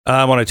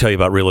I want to tell you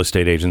about Real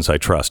Estate Agents I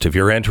Trust. If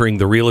you're entering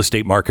the real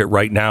estate market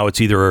right now, it's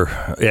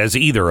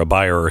either a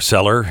buyer or a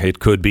seller. It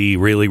could be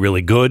really,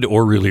 really good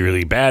or really,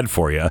 really bad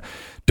for you.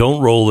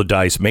 Don't roll the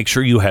dice. Make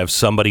sure you have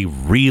somebody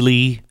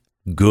really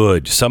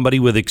good, somebody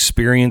with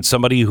experience,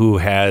 somebody who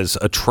has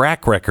a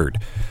track record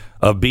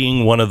of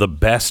being one of the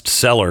best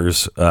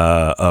sellers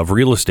of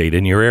real estate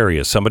in your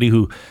area, somebody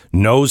who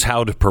knows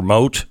how to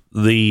promote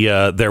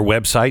their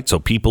website so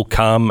people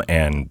come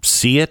and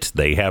see it.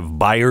 They have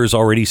buyers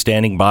already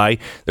standing by.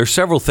 There's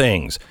several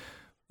things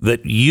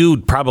that you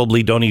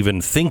probably don't even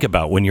think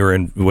about when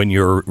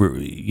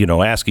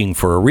you're asking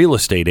for a real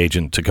estate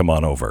agent to come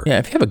on over. Yeah,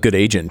 if you have a good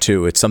agent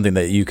too, it's something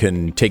that you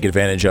can take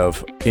advantage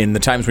of in the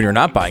times when you're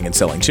not buying and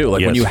selling too.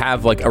 Like when you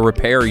have like a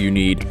repair you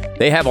need,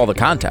 they have all the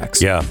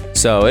contacts. Yeah.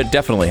 So it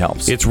definitely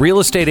helps. It's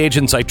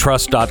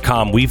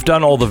realestateagentsitrust.com. We've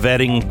done all the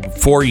vetting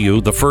for you.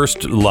 The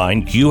first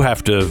line, you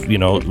have to,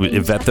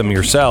 vet them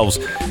yourselves.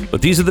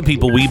 But these are the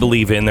people we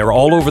believe in. They're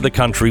all over the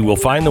country. We'll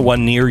find the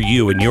one near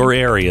you in your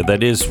area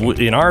that is,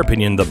 in our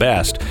opinion, the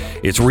best.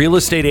 It's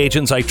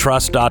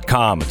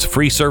realestateagentsitrust.com. It's a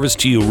free service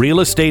to you.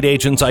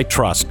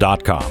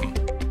 realestateagentsitrust.com.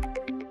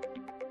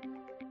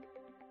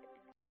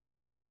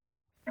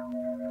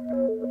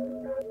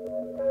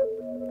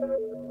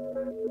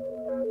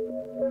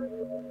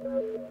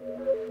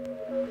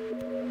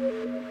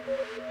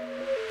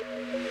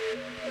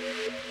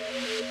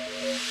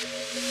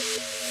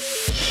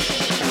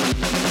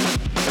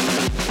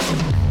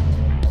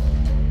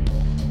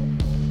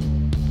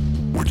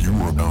 What you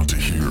are about to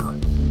hear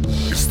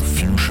is the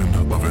fusion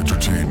of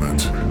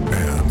entertainment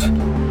and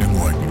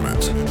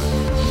enlightenment.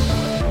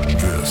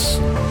 This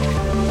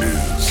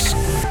is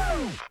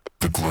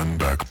the Glenn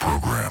Beck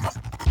Program.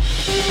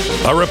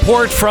 A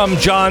report from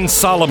John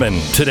Solomon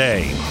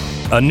today.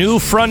 A new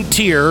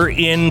frontier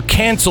in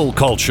cancel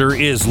culture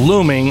is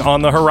looming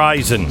on the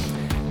horizon.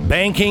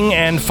 Banking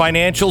and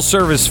financial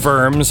service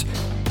firms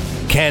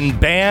can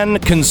ban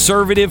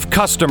conservative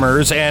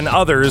customers and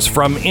others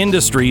from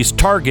industries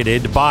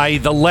targeted by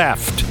the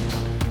left.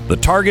 The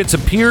targets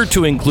appear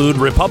to include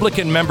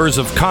Republican members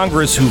of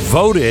Congress who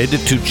voted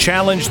to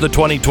challenge the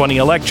 2020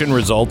 election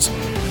results.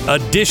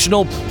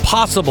 Additional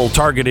possible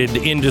targeted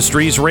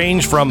industries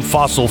range from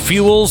fossil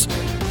fuels,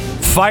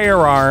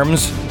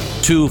 firearms,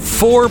 to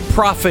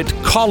for-profit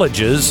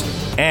colleges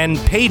and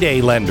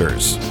payday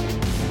lenders.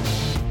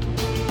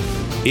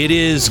 It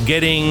is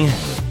getting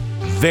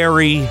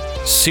very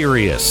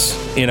serious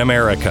in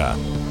America.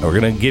 We're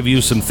going to give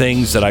you some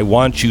things that I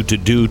want you to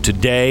do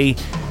today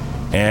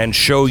and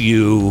show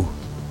you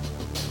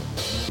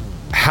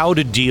how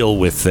to deal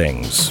with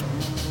things.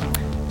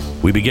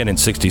 We begin in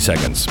 60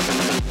 seconds.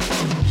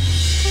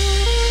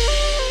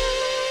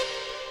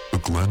 The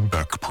Glenn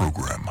Beck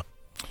Program.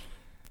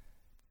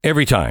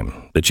 Every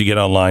time that you get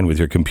online with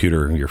your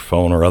computer, your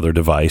phone, or other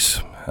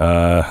device,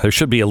 there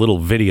should be a little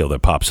video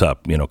that pops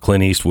up.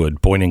 Clint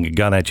Eastwood pointing a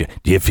gun at you.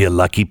 Do you feel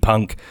lucky,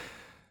 punk?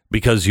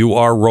 Because you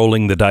are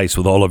rolling the dice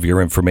with all of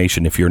your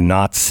information if you're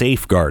not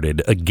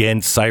safeguarded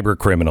against cyber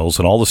criminals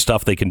and all the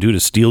stuff they can do to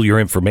steal your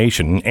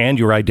information and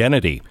your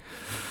identity.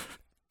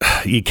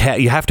 You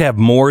have to have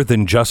more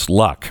than just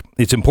luck.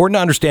 It's important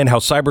to understand how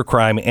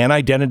cybercrime and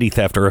identity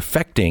theft are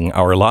affecting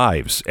our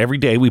lives. Every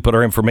day we put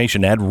our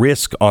information at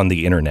risk on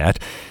the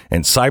internet,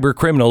 and cyber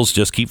criminals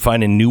just keep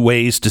finding new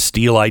ways to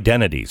steal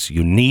identities.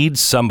 You need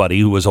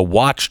somebody who is a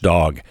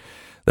watchdog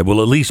that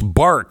will at least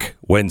bark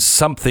when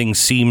something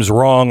seems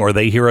wrong or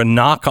they hear a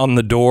knock on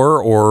the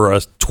door or a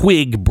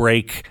twig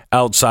break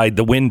outside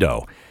the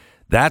window.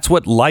 That's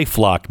what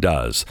LifeLock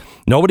does.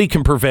 Nobody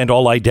can prevent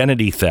all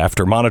identity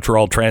theft or monitor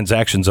all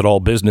transactions at all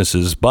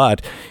businesses,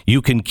 but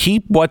you can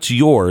keep what's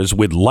yours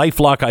with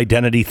LifeLock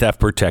Identity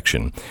Theft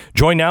Protection.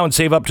 Join now and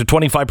save up to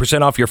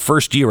 25% off your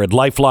first year at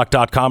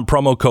LifeLock.com,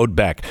 promo code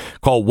Beck.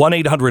 Call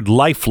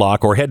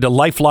 1-800-LifeLock or head to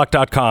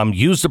LifeLock.com,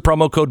 use the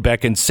promo code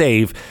Beck and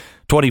save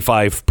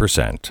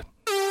 25%.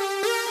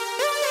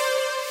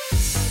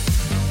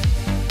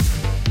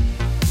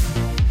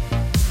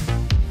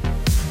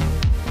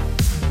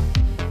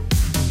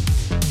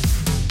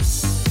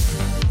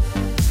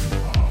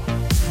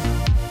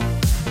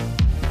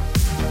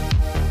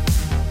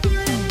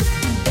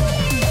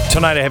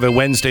 Tonight I have a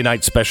Wednesday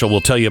night special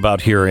we'll tell you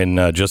about here in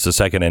just a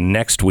second. And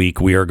next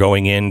week we are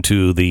going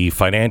into the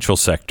financial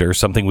sector,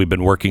 something we've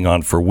been working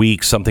on for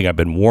weeks, something I've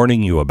been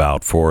warning you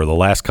about for the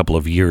last couple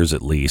of years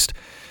at least.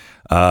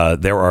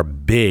 There are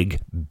big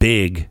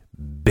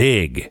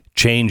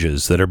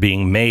changes that are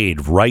being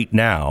made right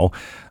now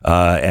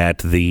at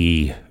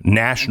the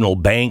national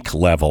bank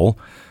level.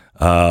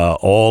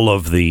 All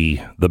of the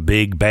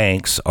big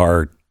banks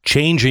are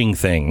changing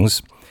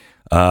things.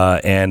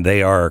 And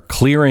they are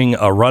clearing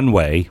a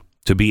runway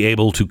to be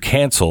able to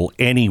cancel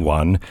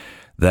anyone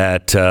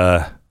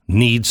that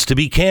needs to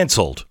be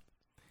canceled.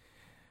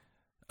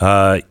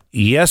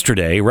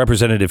 Yesterday,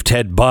 Representative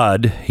Ted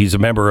Budd, he's a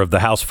member of the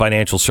House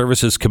Financial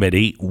Services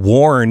Committee,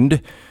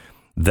 warned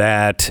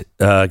that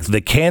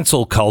the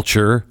cancel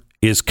culture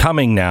is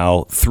coming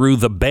now through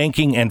the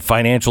banking and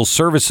financial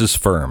services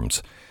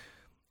firms.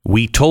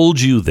 We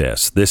told you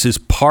this. This is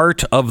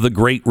part of the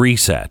Great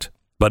Reset,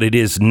 but it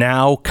is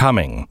now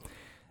coming.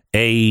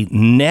 A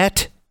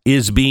net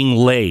is being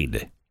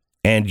laid,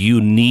 and you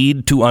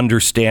need to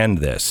understand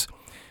this.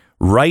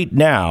 Right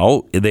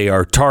now, they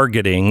are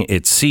targeting,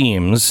 it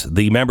seems,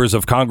 the members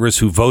of Congress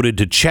who voted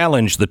to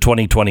challenge the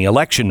 2020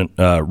 election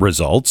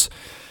results,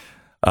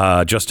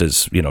 just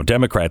as,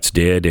 Democrats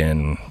did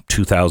in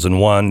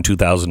 2001,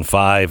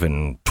 2005,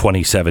 and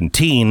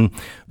 2017.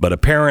 But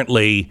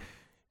apparently,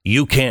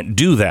 you can't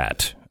do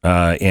that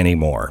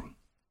anymore.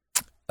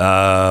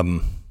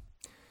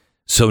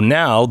 So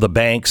now the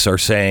banks are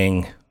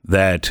saying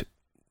that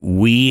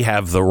we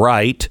have the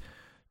right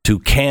to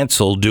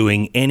cancel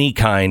doing any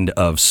kind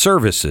of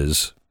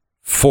services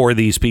for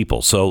these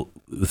people. So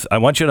I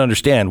want you to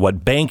understand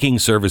what banking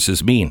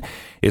services mean.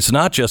 It's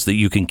not just that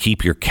you can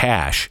keep your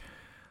cash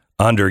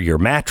under your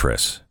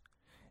mattress.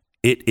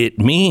 It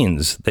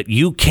means that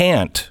you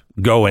can't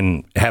go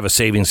and have a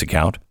savings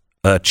account,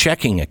 a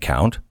checking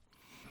account.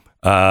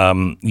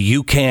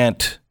 You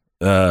can't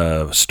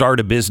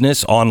start a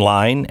business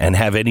online and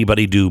have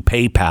anybody do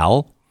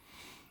PayPal.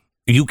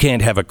 You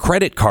can't have a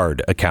credit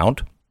card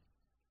account.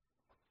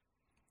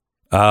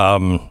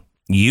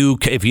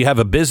 If you have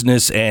a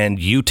business and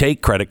you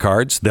take credit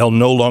cards, they'll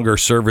no longer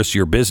service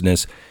your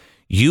business.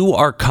 You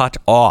are cut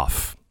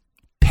off.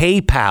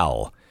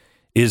 PayPal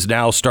is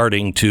now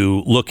starting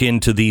to look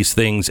into these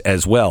things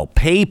as well.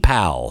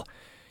 PayPal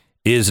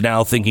is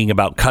now thinking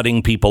about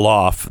cutting people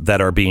off that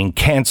are being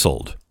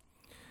canceled.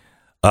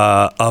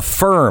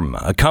 Affirm,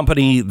 a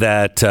company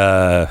that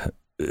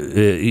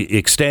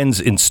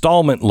extends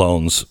installment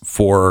loans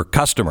for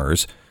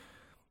customers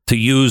to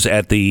use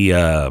at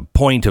the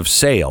point of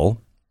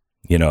sale.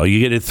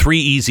 You get 3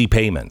 easy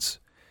payments.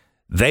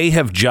 They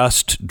have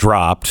just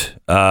dropped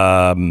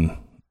MyPillow.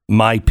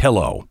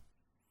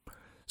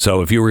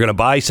 So if you were going to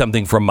buy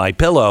something from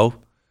MyPillow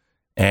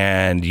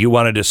and you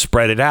wanted to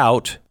spread it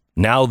out,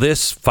 now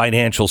this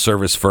financial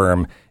service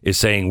firm is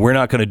saying we're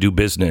not going to do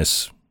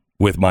business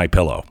with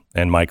MyPillow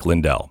and Mike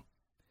Lindell.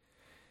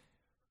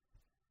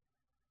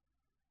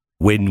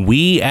 When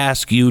we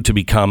ask you to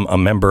become a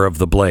member of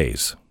the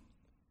Blaze,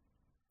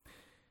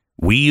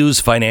 we use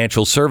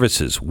financial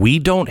services. We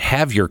don't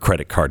have your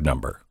credit card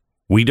number.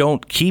 We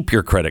don't keep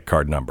your credit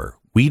card number.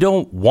 We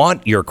don't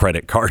want your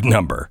credit card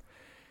number.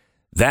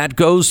 That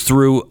goes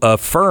through a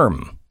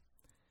firm,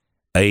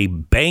 a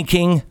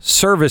banking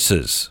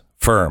services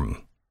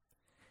firm,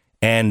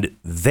 and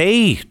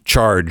they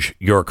charge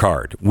your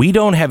card. We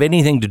don't have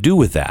anything to do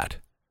with that.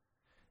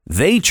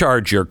 They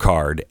charge your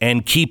card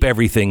and keep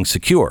everything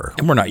secure.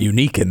 And we're not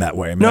unique in that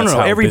way. I mean, No, that's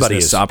how everybody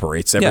business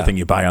operates. Everything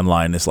you buy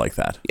online is like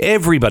that.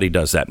 Everybody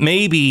does that.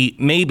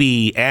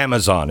 Maybe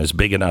Amazon is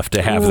big enough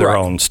to have their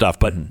own stuff,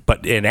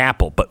 but in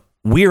Apple, but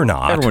we're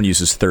not. Everyone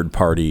uses third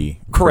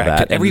party. Correct.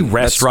 For that. Every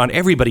restaurant,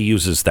 everybody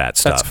uses that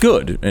stuff. That's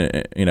good.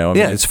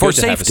 It's for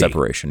safety. To have a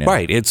separation. Yeah.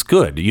 Right. It's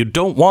good. You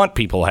don't want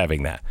people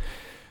having that.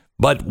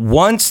 But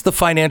once the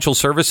financial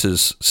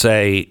services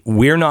say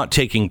we're not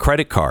taking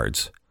credit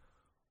cards,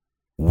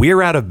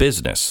 we're out of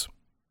business.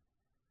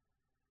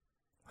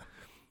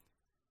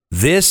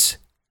 This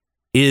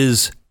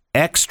is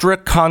extra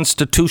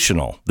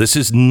constitutional. This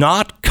is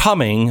not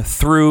coming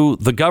through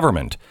the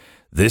government.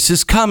 This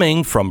is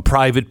coming from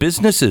private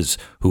businesses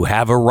who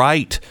have a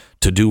right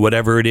to do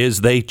whatever it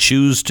is they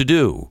choose to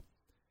do.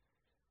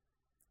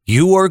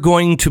 You are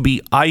going to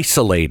be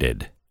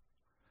isolated.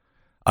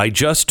 I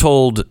just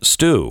told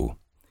Stu,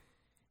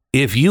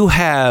 if you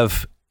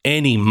have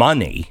any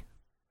money,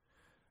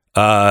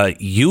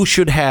 you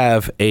should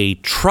have a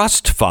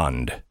trust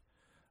fund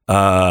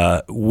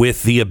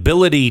with the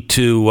ability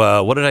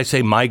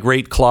to,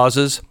 migrate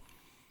clauses,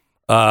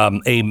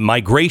 a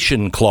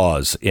migration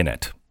clause in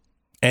it.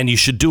 And you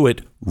should do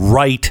it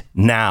right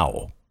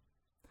now.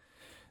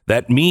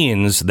 That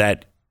means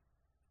that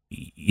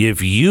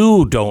if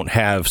you don't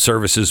have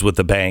services with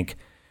the bank,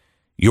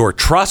 your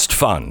trust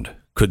fund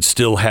could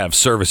still have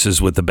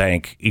services with the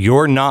bank.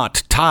 You're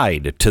not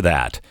tied to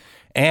that.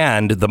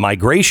 And the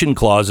migration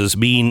clauses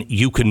mean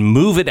you can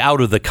move it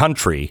out of the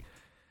country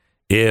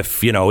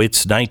if,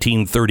 it's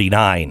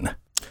 1939.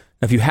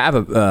 If you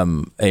have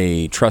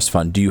a trust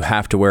fund, do you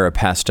have to wear a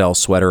pastel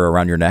sweater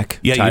around your neck?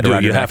 Yeah, you do.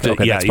 You have to.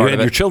 Okay, yeah, you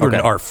and your children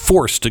are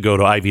forced to go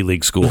to Ivy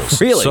League schools.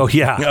 Really? So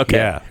yeah. Okay.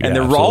 Yeah, and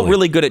they're absolutely. all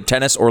really good at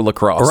tennis or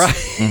lacrosse. Right.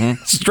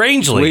 Mm-hmm.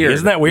 Strangely, weird.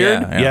 Isn't that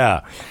weird?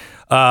 Yeah.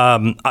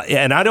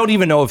 And I don't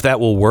even know if that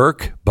will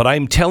work, but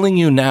I'm telling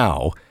you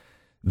now,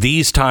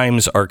 these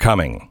times are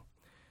coming.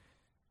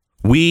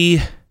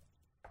 We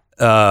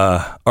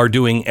are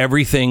doing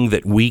everything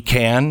that we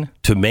can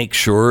to make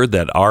sure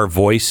that our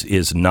voice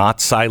is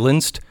not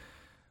silenced,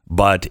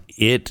 but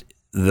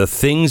the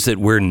things that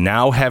we're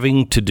now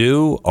having to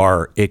do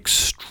are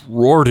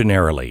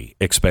extraordinarily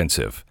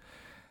expensive.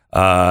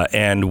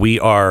 And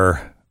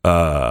we're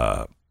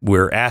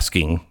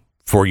asking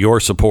for your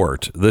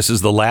support. This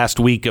is the last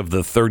week of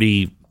the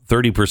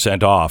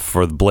 30% off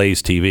for the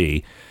Blaze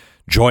TV.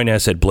 Join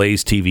us at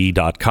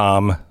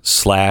blazetv.com/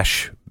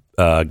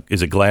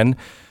 is it Glenn?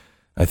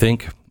 I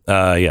think.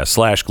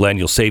 /Glenn.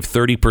 You'll save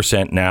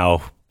 30%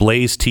 now.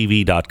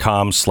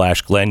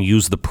 blazetv.com/Glenn.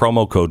 Use the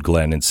promo code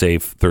Glenn and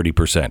save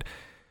 30%.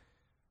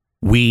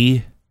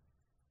 We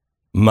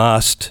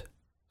must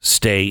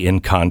stay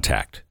in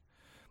contact.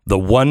 The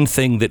one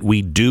thing that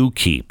we do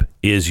keep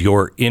is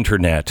your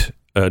internet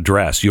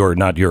address.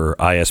 Not your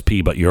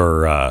ISP, but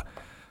your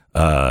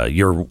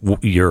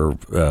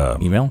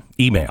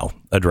email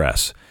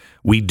address.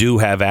 We do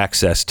have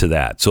access to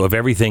that. So if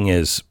everything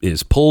is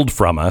pulled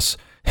from us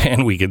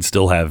and we can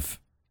still have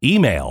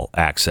email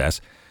access,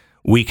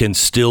 we can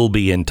still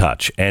be in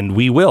touch, and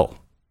we will.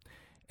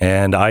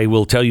 And I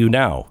will tell you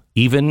now,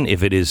 even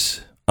if it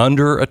is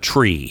under a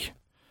tree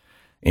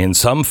in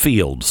some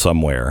field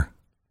somewhere,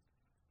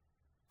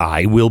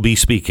 I will be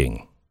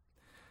speaking.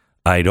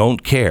 I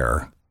don't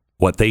care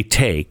what they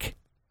take.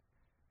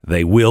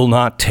 They will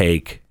not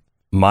take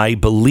my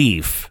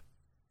belief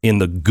in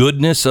the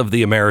goodness of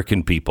the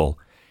American people,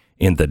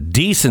 in the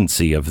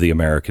decency of the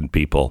American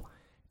people,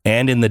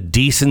 and in the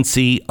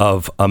decency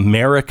of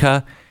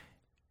America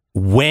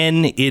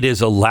when it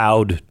is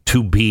allowed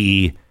to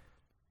be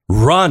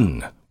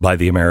run by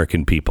the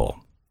American people.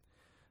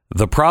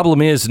 The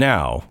problem is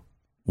now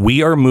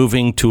we are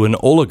moving to an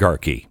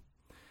oligarchy.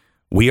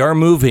 We are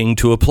moving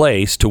to a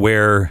place to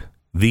where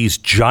these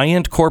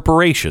giant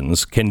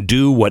corporations can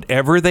do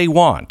whatever they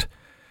want.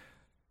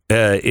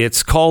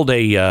 It's called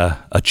a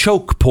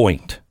choke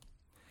point.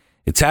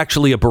 It's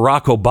actually a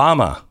Barack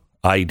Obama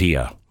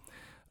idea.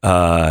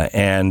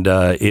 And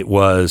it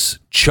was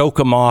choke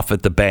them off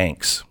at the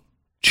banks.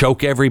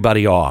 Choke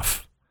everybody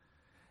off.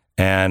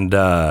 And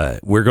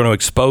we're going to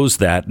expose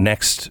that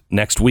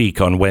next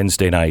week on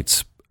Wednesday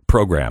night's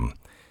program.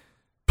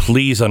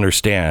 Please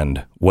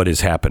understand what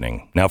is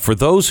happening. Now, for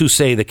those who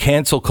say the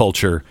cancel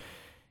culture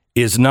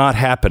is not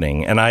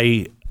happening, and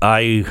I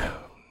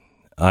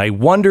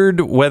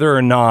wondered whether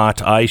or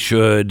not I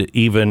should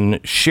even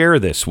share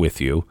this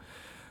with you,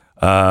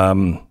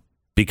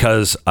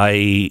 because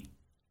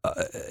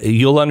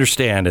you'll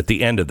understand at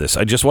the end of this.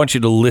 I just want you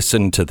to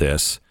listen to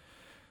this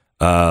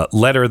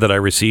letter that I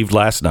received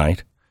last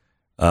night,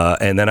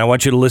 and then I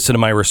want you to listen to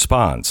my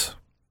response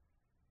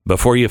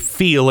before you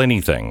feel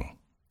anything.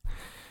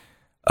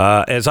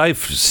 As I've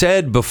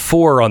said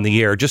before on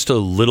the air, just a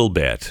little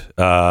bit,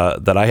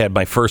 that I had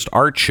my first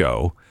art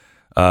show.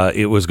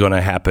 It was going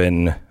to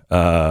happen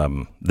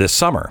this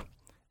summer,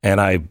 and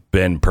I've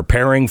been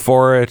preparing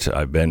for it.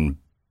 I've been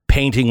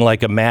painting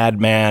like a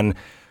madman.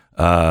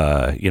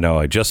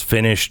 I just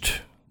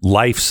finished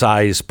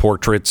life-size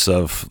portraits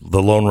of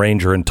the Lone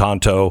Ranger and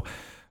Tonto. I'm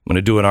going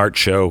to do an art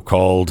show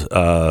called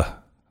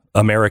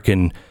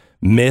American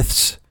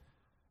Myths,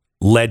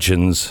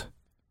 Legends,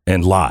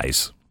 and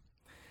Lies.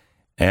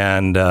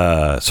 And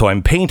so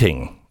I'm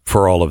painting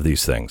for all of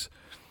these things.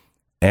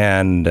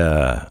 And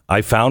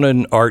I found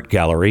an art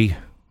gallery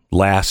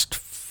last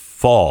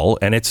fall,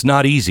 and it's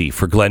not easy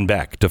for Glenn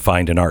Beck to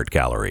find an art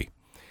gallery.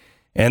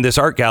 And this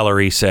art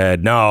gallery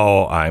said,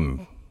 no,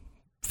 I'm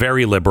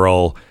very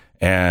liberal,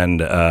 and,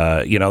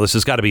 this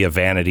has got to be a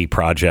vanity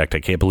project.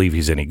 I can't believe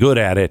he's any good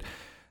at it.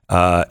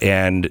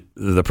 And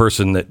the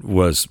person that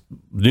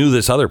knew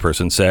this other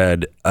person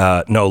said,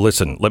 no,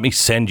 listen, let me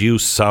send you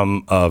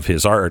some of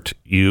his art.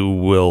 You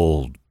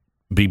will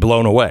be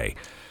blown away.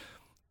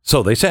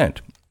 So they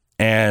sent.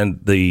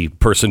 And the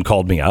person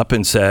called me up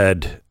and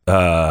said,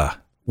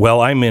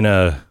 well, I'm in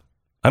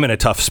a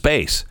tough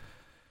space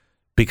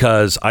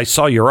because I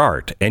saw your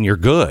art and you're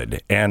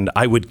good. And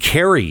I would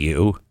carry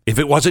you if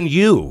it wasn't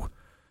you.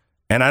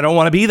 And I don't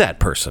want to be that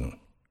person.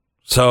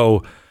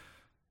 So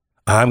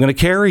I'm going to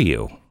carry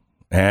you.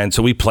 And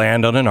so we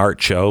planned on an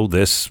art show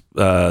this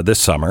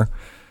summer.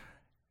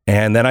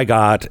 And then I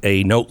got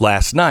a note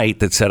last night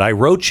that said, I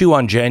wrote you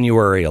on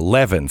January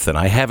 11th, and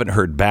I haven't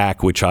heard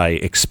back, which I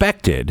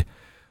expected,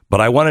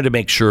 but I wanted to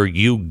make sure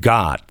you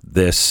got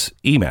this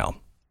email.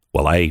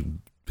 Well, I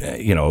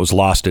was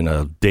lost in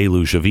a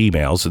deluge of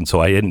emails, and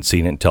so I hadn't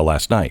seen it until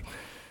last night.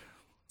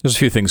 There's a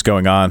few things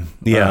going on.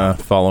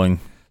 Following.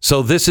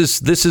 So this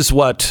is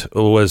what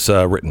was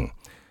written.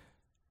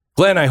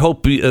 Glenn, I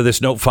hope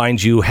this note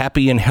finds you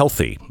happy and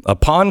healthy.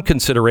 Upon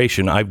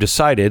consideration, I've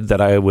decided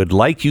that I would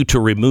like you to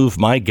remove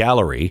my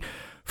gallery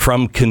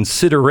from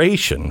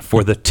consideration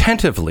for the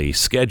tentatively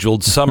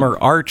scheduled summer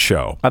art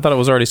show. I thought it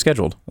was already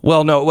scheduled.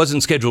 Well, no, it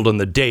wasn't scheduled on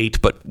the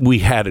date, but we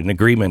had an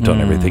agreement on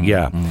everything.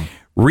 Yeah.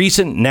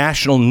 Recent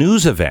national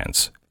news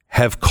events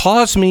have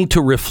caused me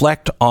to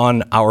reflect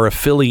on our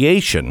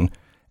affiliation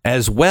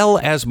as well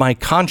as my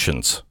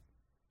conscience.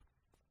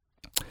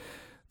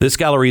 This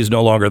gallery is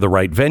no longer the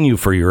right venue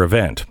for your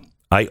event.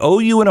 I owe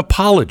you an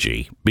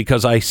apology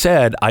because I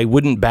said I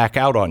wouldn't back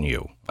out on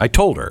you. I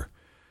told her.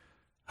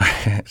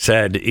 I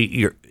said,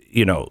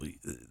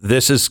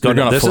 this is going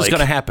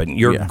to happen.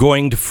 You're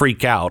going to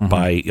freak out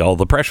by all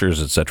the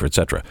pressures, et cetera, et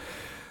cetera.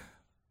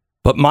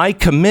 But my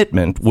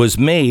commitment was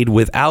made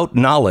without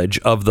knowledge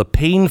of the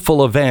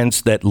painful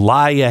events that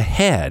lie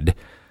ahead.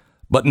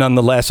 But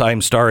nonetheless,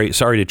 I'm sorry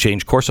to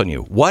change course on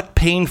you. What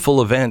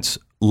painful events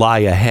lie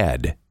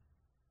ahead?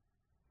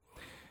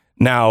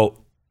 Now,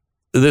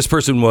 this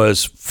person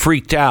was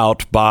freaked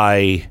out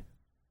by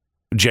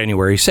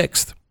January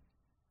 6th.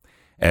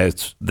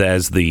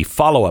 As the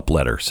follow-up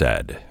letter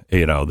said,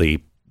 the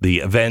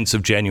events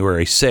of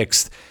January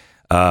 6th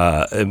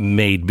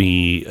made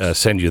me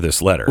send you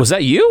this letter. Was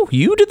that you?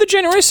 You did the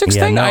January 6th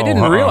thing? No, I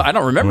didn't realize. I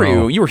don't remember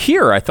you. You were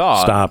here, I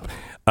thought. Stop.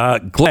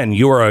 Glenn,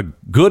 you are a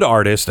good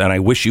artist, and I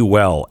wish you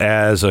well.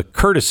 As a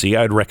courtesy,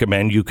 I'd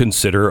recommend you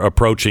consider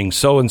approaching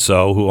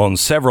so-and-so who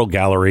owns several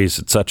galleries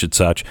at such and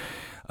such.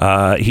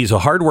 He's a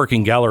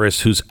hardworking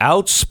gallerist who's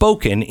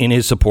outspoken in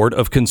his support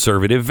of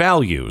conservative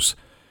values.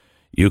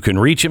 You can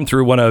reach him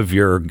through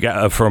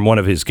from one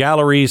of his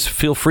galleries.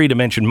 Feel free to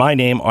mention my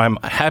name. I'm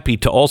happy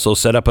to also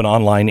set up an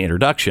online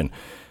introduction.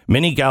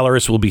 Many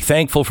gallerists will be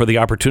thankful for the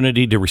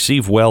opportunity to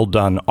receive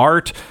well-done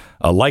art,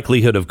 a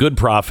likelihood of good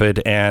profit,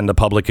 and the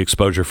public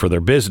exposure for their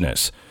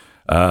business.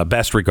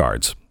 Best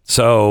regards.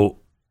 So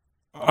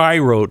I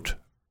wrote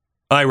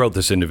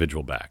this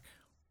individual back.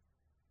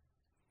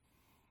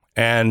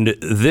 And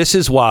this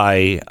is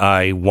why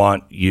I'm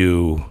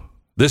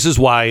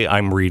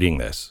reading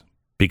this.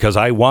 Because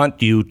I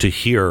want you to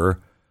hear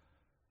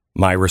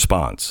my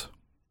response.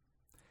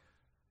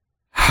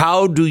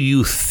 How do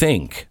you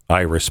think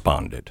I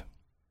responded?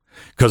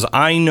 Because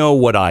I know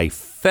what I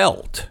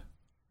felt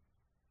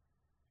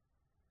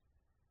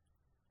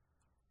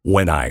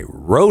when I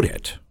wrote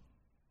it.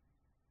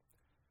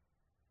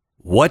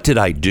 What did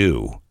I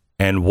do?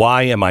 And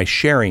why am I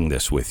sharing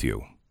this with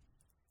you?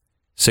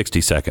 60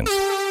 seconds.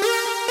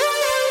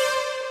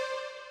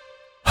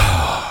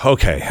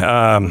 Okay,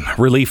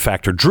 relief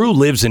factor. Drew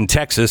lives in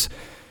Texas.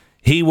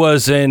 He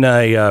was in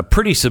a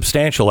pretty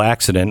substantial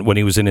accident when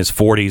he was in his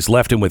 40s,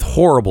 left him with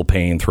horrible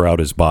pain throughout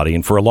his body.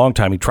 And for a long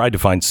time, he tried to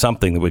find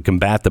something that would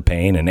combat the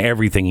pain, and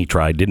everything he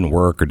tried didn't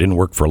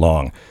work for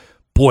long.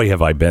 Boy,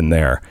 have I been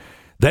there.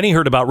 Then he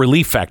heard about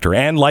Relief Factor,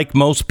 and like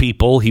most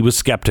people, he was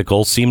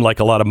skeptical. Seemed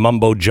like a lot of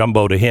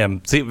mumbo-jumbo to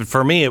him. See,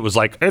 for me, it was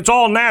like, it's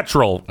all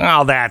natural.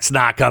 Oh, that's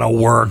not going to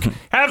work.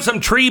 Have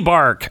some tree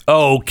bark.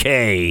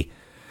 Okay.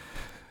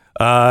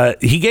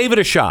 He gave it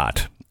a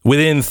shot.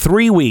 Within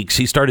 3 weeks,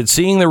 he started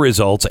seeing the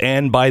results,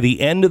 and by the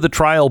end of the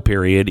trial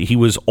period, he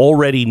was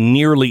already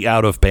nearly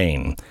out of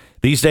pain.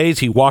 These days,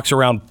 he walks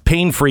around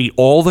pain-free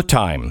all the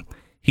time.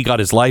 He got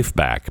his life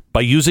back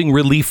by using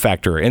Relief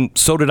Factor, and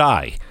so did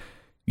I.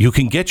 You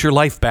can get your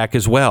life back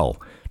as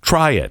well.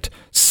 Try it.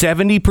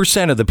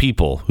 70% of the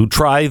people who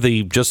try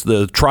the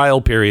trial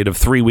period of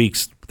 3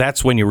 weeks,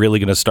 that's when you're really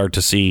going to start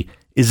to see,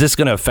 is this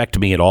going to affect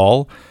me at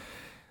all?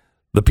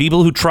 The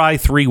people who try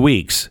 3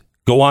 weeks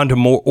go on to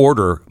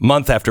order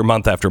month after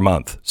month after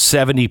month.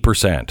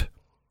 70%.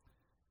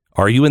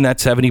 Are you in that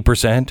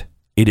 70%?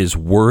 It is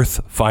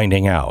worth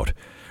finding out.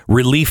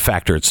 Relief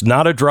Factor. It's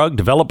not a drug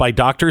developed by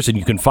doctors, and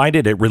you can find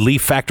it at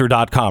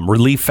relieffactor.com.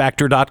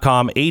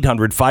 Relieffactor.com,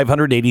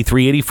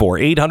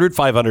 800-500-8384.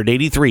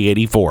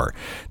 800-500-8384.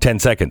 10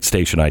 seconds,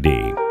 station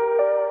ID.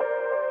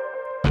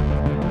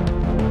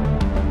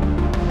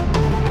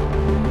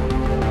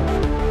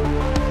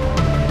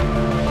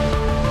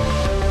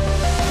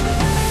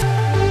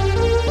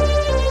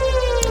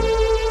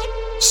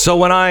 So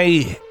when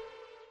I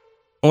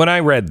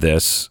read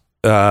this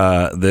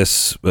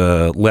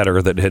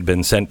letter that had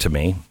been sent to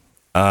me,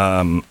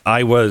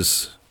 I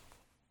was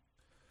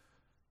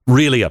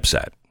really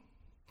upset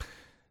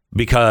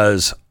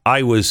because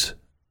I was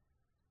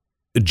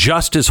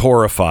just as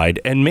horrified,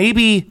 and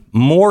maybe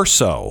more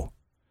so,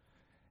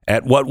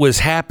 at what was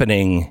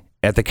happening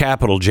at the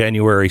Capitol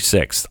January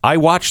 6th. I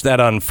watched that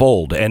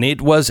unfold, and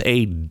it was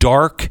a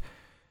dark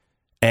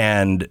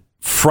and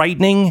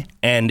frightening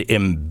and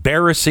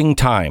embarrassing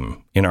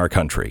time in our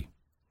country.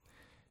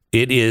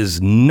 It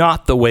is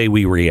not the way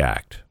we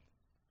react.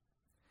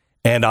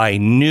 And I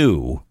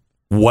knew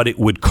what it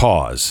would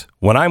cause.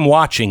 When I'm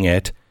watching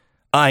it,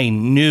 I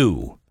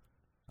knew.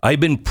 I've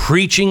been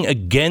preaching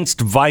against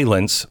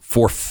violence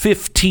for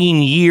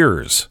 15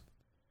 years.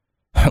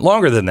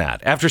 Longer than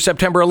that, after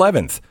September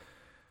 11th.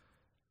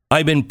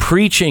 I've been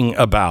preaching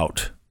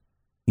about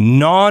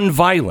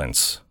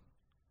nonviolence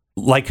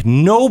like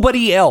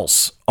nobody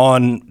else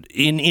in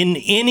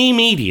any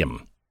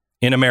medium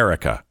in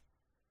America.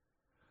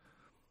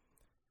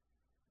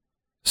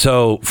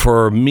 So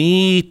for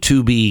me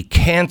to be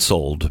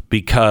canceled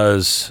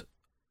because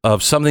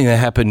of something that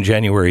happened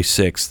January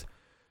 6th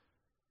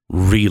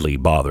really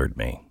bothered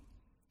me.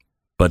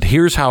 But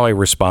here's how I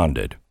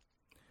responded.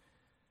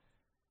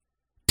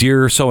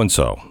 Dear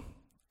so-and-so,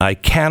 I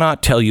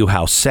cannot tell you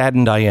how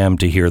saddened I am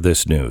to hear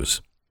this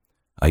news.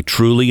 I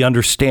truly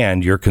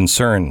understand your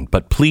concern,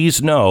 but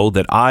please know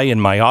that I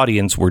and my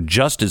audience were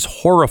just as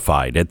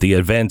horrified at the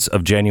events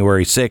of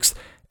January 6th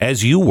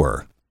as you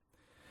were.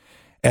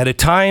 At a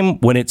time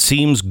when it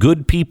seems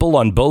good people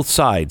on both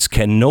sides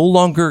can no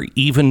longer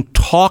even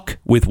talk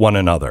with one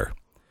another.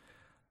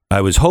 I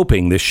was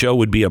hoping this show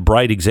would be a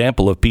bright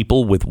example of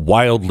people with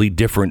wildly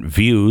different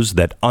views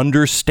that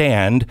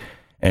understand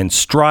and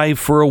strive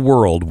for a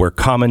world where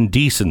common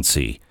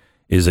decency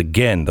is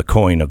again the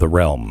coin of the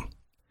realm.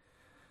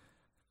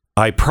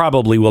 I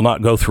probably will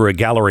not go through a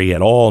gallery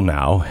at all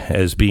now,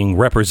 as being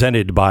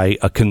represented by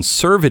a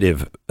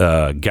conservative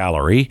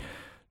gallery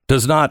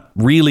does not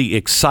really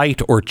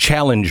excite or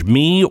challenge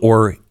me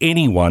or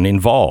anyone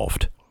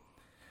involved.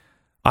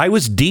 I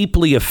was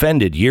deeply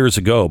offended years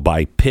ago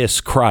by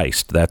Piss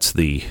Christ. That's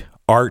the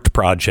art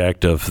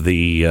project of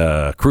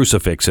the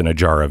crucifix in a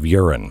jar of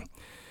urine.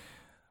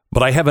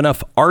 But I have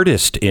enough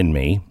artist in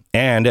me,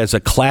 and as a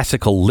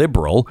classical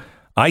liberal,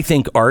 I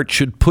think art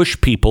should push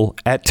people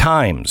at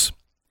times.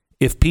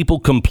 If people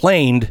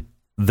complained,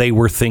 they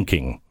were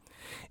thinking.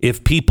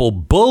 If people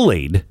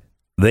bullied,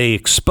 they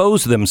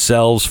exposed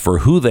themselves for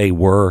who they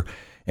were,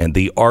 and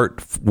the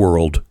art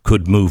world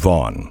could move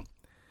on.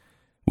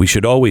 We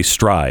should always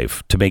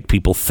strive to make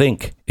people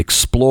think,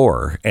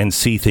 explore, and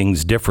see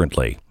things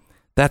differently.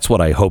 That's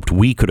what I hoped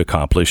we could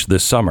accomplish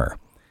this summer.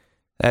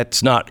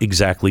 That's not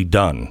exactly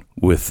done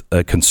with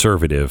a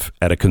conservative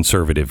at a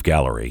conservative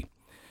gallery.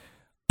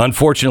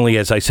 Unfortunately,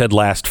 as I said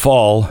last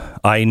fall,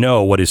 I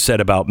know what is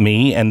said about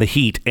me and the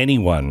heat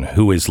anyone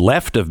who is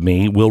left of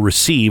me will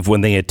receive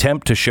when they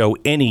attempt to show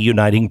any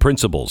uniting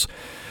principles.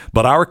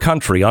 But our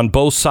country, on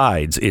both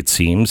sides, it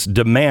seems,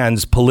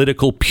 demands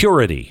political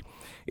purity.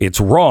 It's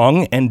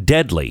wrong and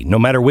deadly, no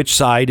matter which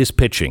side is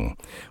pitching.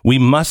 We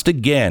must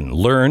again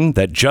learn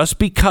that just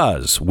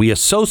because we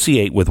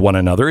associate with one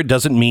another, it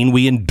doesn't mean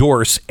we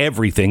endorse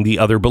everything the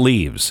other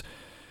believes.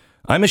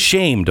 I'm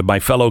ashamed of my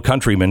fellow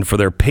countrymen for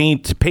their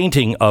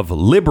painting of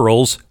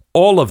liberals,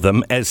 all of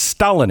them as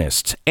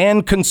Stalinists,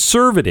 and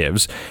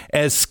conservatives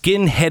as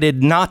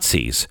skin-headed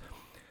Nazis.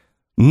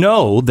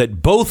 Know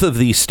that both of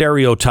these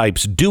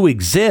stereotypes do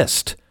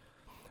exist,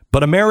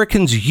 but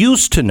Americans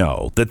used to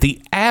know that the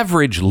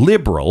average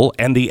liberal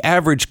and the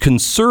average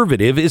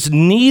conservative is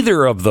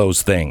neither of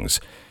those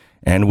things,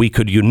 and we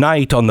could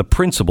unite on the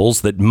principles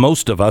that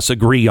most of us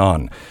agree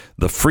on,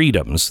 the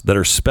freedoms that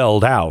are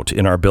spelled out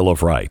in our Bill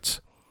of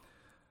Rights.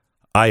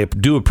 I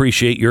do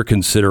appreciate your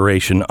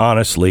consideration,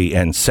 honestly,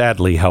 and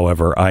sadly,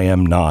 however, I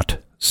am not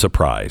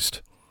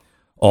surprised.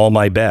 All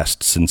my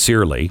best,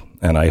 sincerely,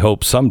 and I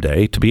hope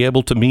someday to be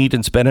able to meet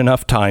and spend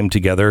enough time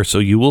together so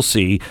you will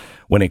see,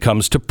 when it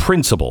comes to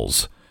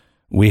principles,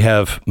 we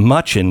have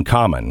much in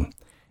common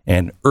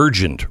and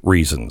urgent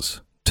reasons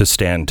to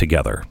stand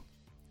together.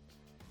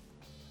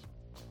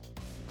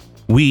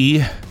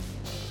 We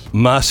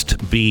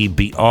must be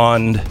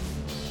beyond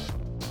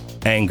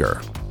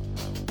anger.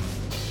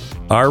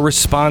 Our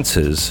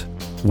responses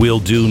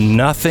will do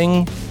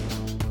nothing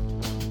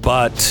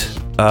but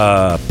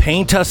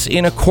paint us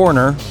in a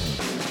corner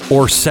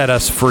or set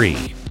us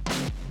free.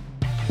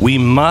 We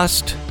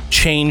must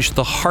change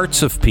the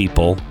hearts of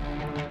people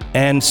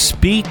and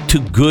speak to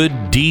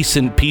good,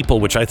 decent people,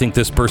 which I think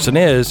this person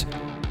is,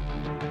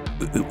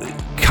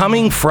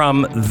 coming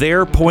from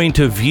their point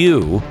of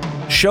view,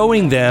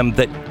 showing them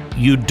that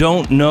you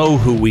don't know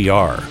who we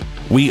are.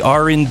 We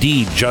are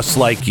indeed just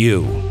like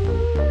you.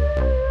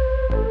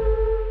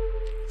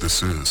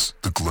 This is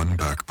the Glenn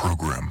Beck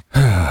Program.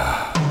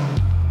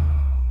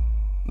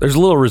 There's a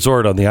little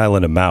resort on the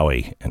island of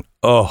Maui, and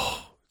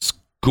it's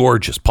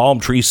gorgeous.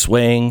 Palm trees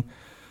swaying,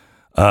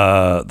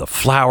 the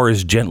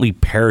flowers gently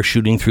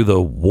parachuting through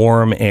the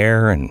warm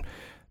air and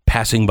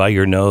passing by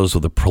your nose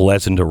with a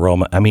pleasant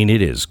aroma. I mean,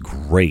 it is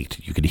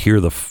great. You could hear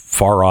the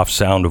far-off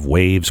sound of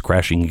waves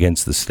crashing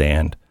against the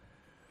sand.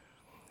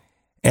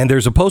 And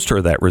there's a poster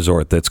of that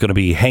resort that's going to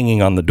be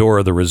hanging on the door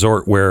of the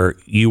resort where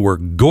you were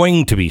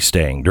going to be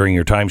staying during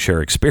your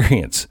timeshare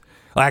experience.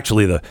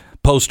 Actually, the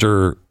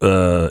poster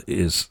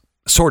is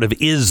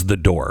the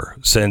door,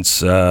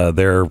 since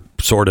there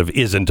sort of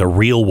isn't a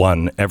real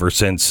one ever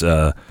since,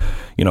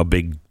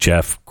 Big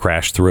Jeff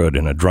crashed through it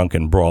in a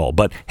drunken brawl.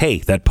 But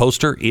hey, that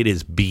poster, it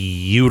is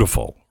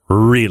beautiful.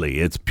 Really,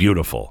 it's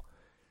beautiful.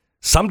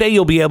 Someday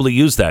you'll be able to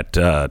use that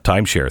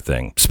timeshare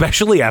thing,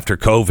 especially after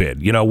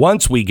COVID.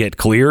 Once we get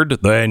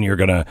cleared, then you're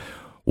going to,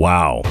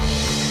 wow.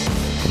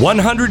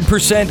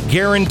 100%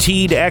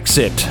 guaranteed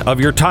exit of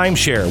your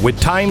timeshare with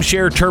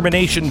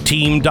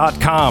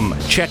timeshareterminationteam.com.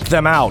 Check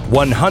them out.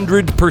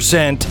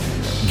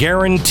 100%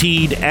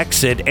 guaranteed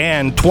exit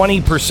and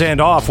 20%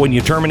 off when you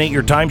terminate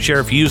your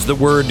timeshare if you use the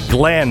word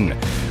Glenn.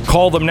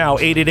 Call them now,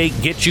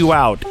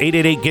 888-GET-YOU-OUT.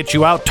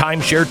 888-GET-YOU-OUT,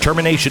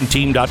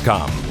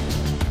 timeshareterminationteam.com.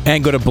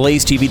 And go to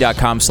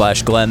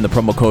blazetv.com/Glenn. The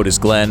promo code is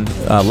Glenn.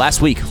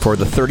 Last week for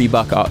the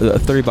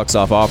 $30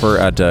 off offer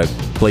at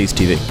Blaze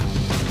TV.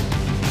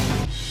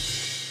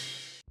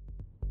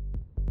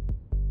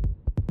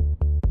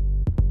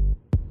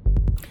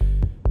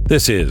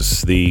 This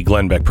is the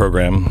Glenn Beck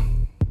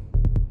Program.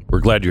 We're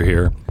glad you're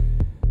here.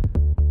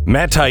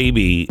 Matt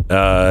Taibbi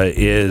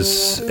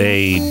is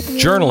a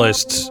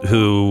journalist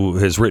who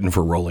has written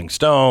for Rolling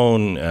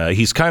Stone.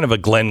 He's kind of a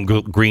Glenn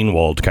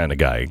Greenwald kind of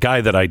guy, a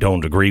guy that I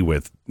don't agree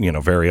with,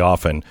 very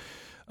often.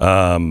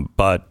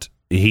 But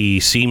he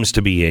seems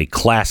to be a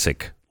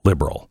classic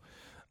liberal,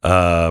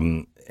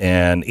 and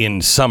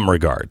in some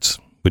regards.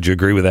 Would you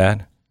agree with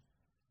that?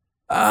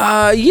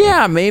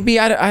 Yeah, maybe.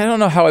 I don't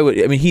know how I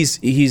would. I mean,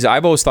 he's.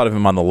 I've always thought of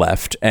him on the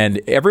left,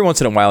 and every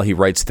once in a while he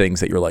writes things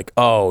that you're like,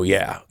 oh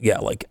yeah,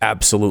 like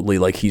absolutely,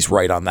 like he's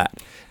right on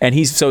that. And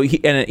he,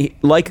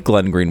 like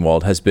Glenn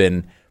Greenwald, has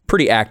been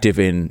pretty active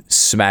in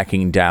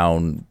smacking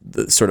down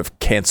the sort of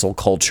cancel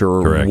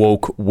culture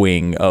woke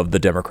wing of the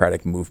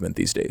Democratic movement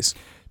these days.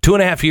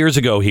 2.5 years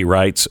ago, he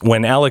writes,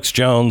 when Alex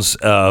Jones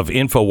of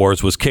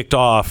InfoWars was kicked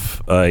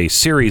off a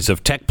series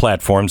of tech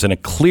platforms in a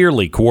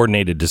clearly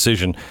coordinated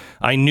decision,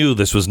 I knew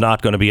this was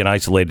not going to be an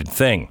isolated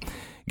thing.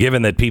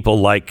 Given that people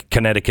like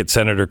Connecticut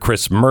Senator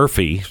Chris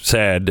Murphy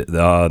said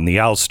on the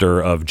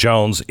ouster of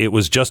Jones, it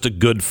was just a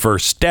good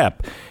first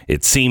step.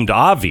 It seemed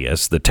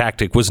obvious the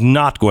tactic was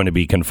not going to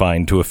be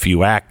confined to a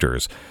few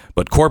actors.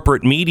 But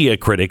corporate media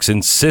critics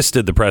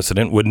insisted the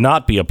precedent would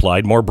not be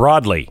applied more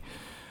broadly.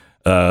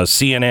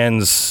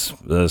 CNN's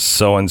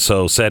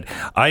so-and-so said,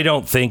 I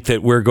don't think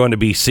that we're going to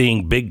be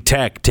seeing big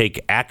tech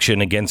take action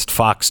against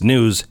Fox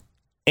News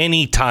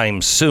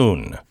anytime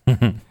soon.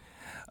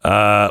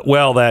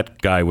 Well,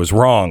 that guy was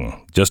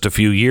wrong. Just a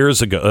few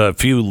years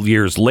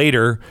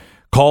later,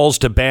 calls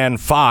to ban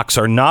Fox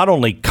are not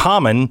only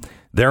common,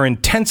 they're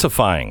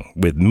intensifying,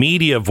 with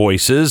media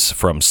voices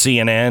from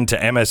CNN to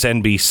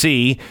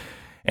MSNBC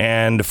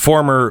and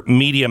former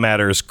Media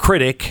Matters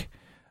critic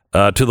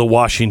to the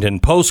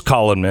Washington Post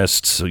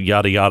columnists,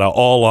 yada, yada,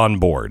 all on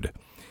board.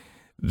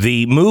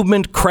 The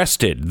movement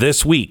crested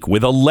this week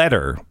with a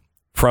letter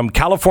from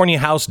California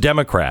House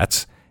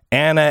Democrats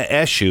Anna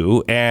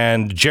Eshoo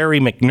and Jerry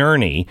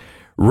McNerney,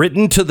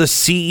 written to the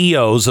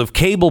CEOs of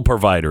cable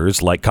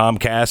providers like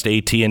Comcast,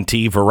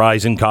 AT&T,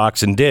 Verizon,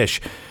 Cox, and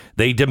Dish.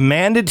 They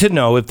demanded to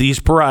know if these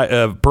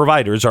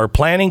providers are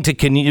planning to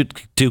continue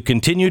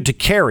to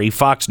carry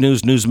Fox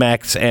News,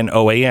 Newsmax, and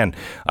OAN.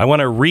 I want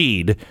to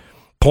read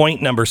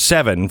point number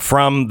 7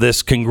 from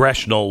this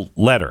congressional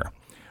letter.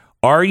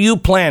 Are you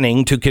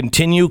planning to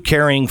continue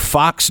carrying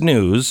Fox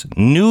News,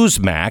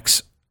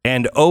 Newsmax,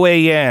 and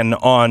OAN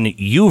on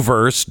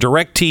Uverse,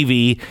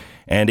 DirecTV,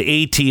 and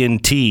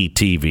AT&T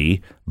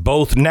TV,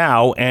 both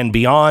now and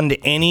beyond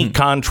any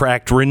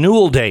contract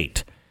renewal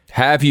date?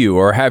 Have you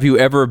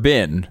ever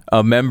been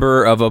a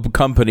member of a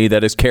company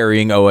that is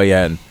carrying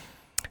OAN?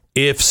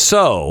 If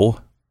so,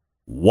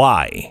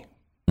 why?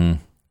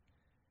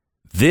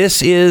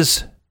 This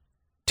is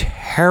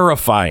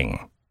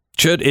terrifying.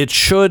 It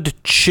should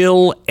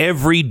chill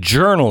every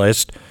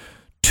journalist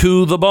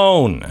to the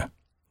bone.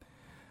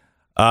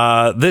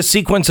 This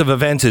sequence of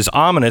events is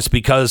ominous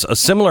because a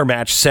similar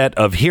match set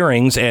of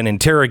hearings and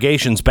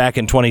interrogations back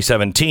in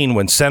 2017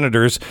 when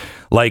senators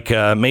like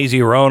Mazie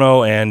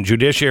Hirono and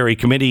Judiciary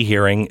Committee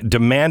hearing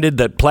demanded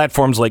that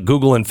platforms like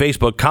Google and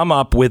Facebook come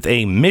up with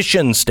a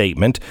mission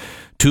statement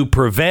to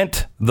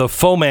prevent the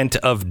foment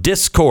of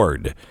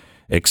discord,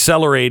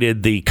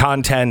 accelerated the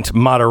content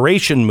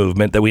moderation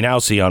movement that we now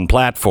see on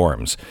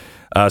platforms.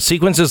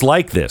 Sequences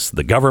like this,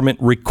 the government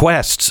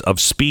requests of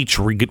speech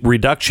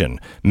reduction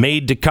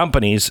made to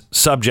companies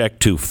subject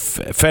to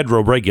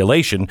federal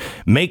regulation,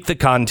 make the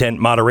content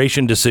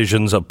moderation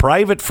decisions of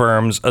private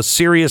firms a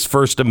serious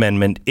First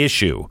Amendment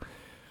issue.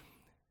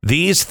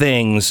 These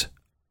things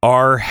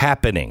are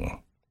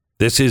happening.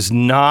 This is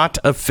not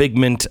a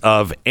figment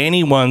of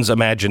anyone's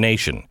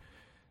imagination.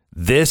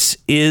 This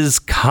is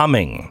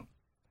coming.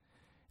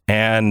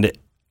 And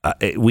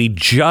we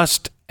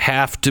just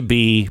have to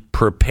be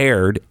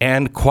prepared.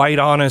 And quite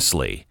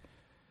honestly,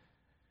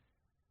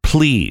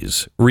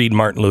 please read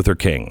Martin Luther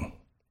King.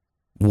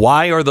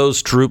 Why are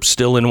those troops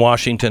still in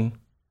Washington?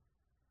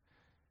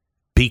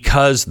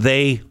 Because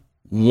they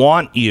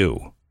want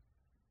you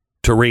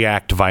to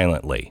react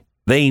violently.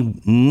 They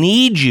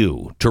need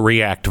you to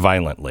react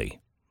violently.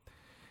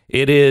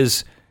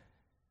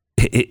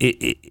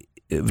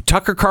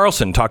 Tucker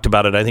Carlson talked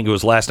about it, I think it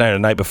was last night or the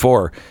night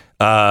before,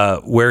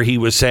 where he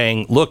was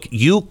saying, look,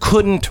 you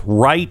couldn't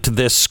write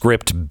this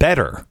script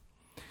better.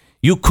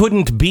 You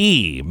couldn't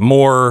be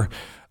more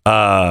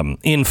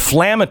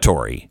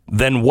inflammatory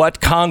than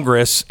what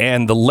Congress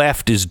and the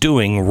left is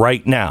doing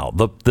right now.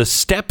 The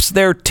steps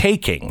they're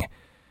taking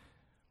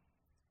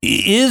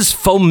is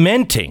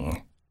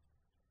fomenting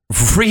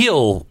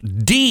real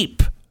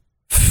deep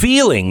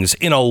feelings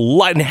in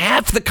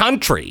half the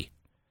country.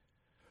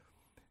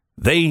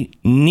 They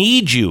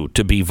need you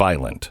to be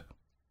violent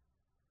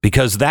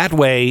because that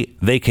way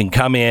they can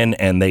come in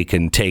and they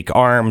can take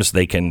arms.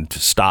 They can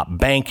stop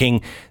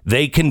banking.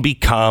 They can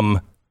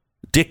become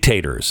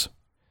dictators.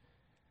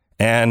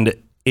 And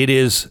it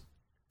is,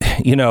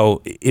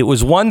 it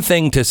was one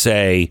thing to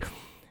say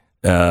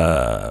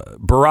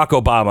Barack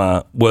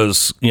Obama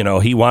was,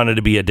 he wanted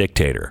to be a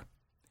dictator.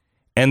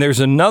 And there's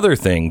another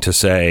thing to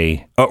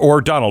say, or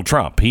Donald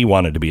Trump, he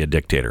wanted to be a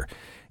dictator.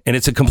 And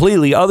it's a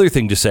completely other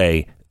thing to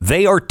say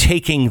they are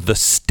taking the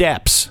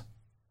steps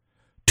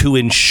to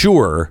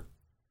ensure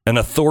an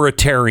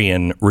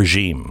authoritarian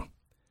regime.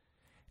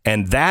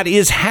 And that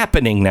is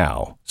happening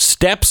now.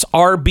 Steps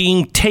are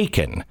being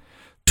taken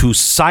to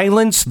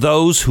silence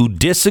those who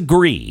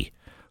disagree,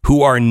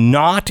 who are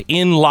not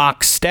in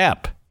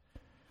lockstep.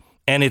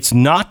 And it's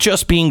not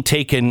just being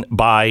taken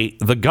by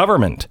the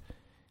government.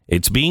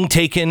 It's being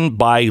taken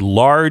by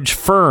large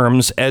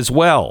firms as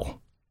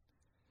well.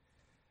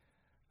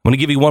 I'm going to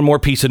give you one more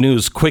piece of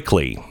news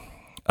quickly.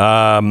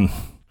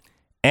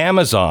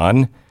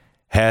 Amazon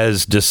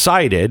has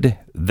decided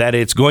that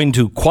it's going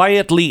to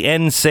quietly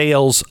end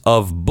sales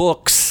of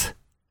books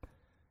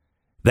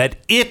that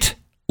it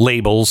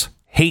labels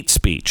hate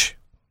speech.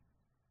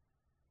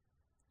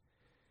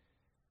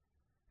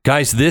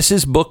 Guys, this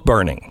is book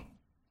burning.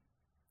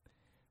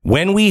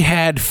 When we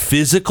had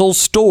physical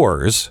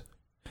stores,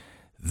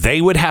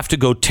 they would have to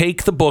go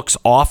take the books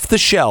off the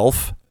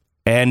shelf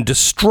and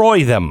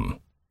destroy them.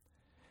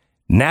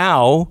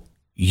 Now,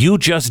 you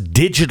just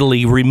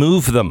digitally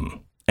remove them.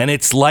 And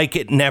it's like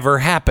it never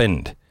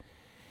happened.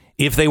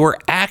 If they were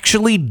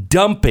actually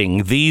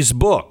dumping these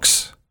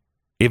books,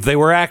 if they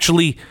were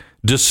actually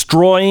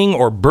destroying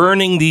or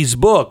burning these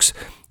books,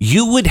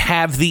 you would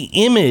have the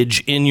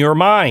image in your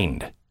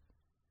mind.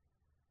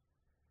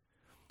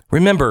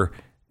 Remember,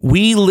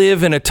 we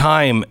live in a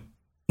time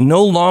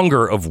no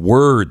longer of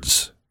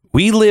words.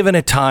 We live in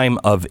a time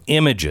of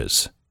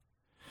images.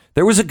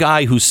 There was a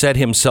guy who set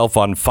himself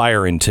on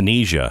fire in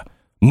Tunisia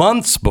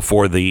months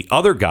before the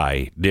other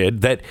guy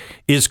did, that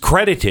is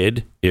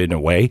credited, in a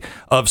way,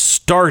 of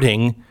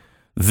starting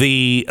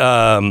the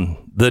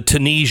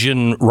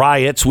Tunisian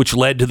riots, which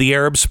led to the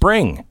Arab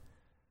Spring.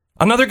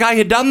 Another guy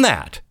had done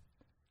that.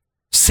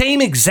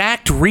 Same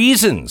exact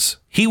reasons.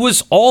 He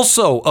was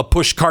also a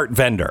pushcart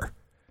vendor.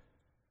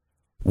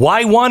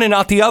 Why one and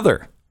not the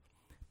other?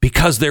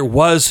 Because there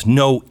was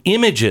no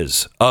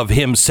images of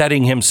him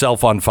setting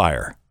himself on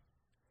fire.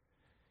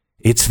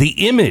 It's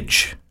the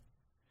image.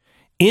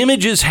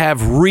 Images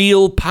have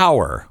real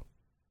power.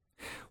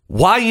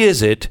 Why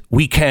is it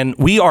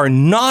we are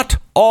not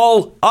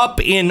all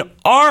up in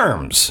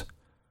arms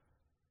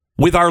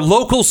with our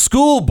local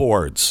school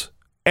boards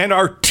and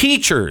our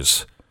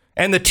teachers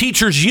and the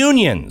teachers'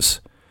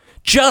 unions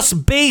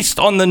just based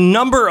on the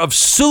number of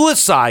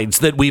suicides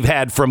that we've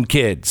had from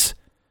kids?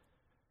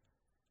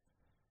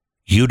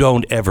 You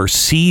don't ever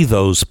see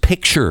those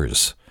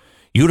pictures.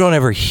 You don't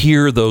ever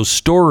hear those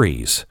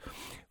stories.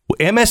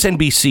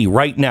 MSNBC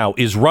right now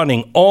is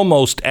running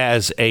almost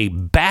as a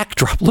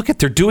backdrop. Look at,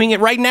 they're doing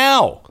it right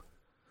now.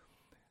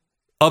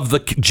 Of the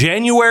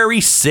January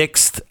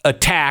 6th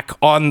attack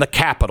on the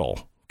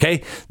Capitol.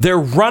 Okay. They're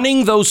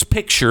running those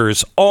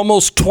pictures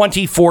almost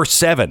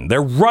 24/7.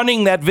 They're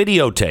running that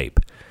videotape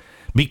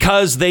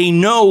because they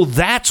know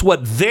that's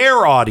what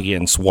their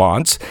audience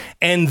wants.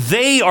 And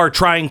they are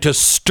trying to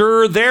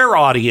stir their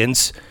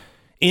audience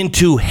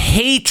into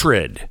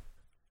hatred.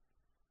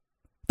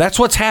 That's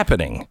what's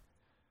happening.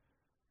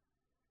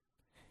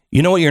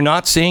 You know what you're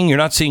not seeing? You're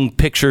not seeing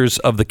pictures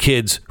of the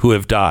kids who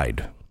have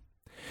died.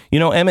 You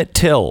know, Emmett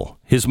Till,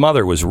 his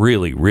mother was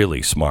really,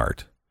 really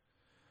smart.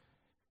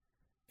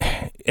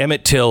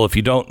 Emmett Till, if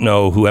you don't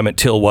know who Emmett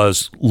Till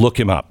was, look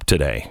him up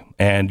today.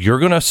 And you're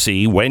going to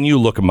see, when you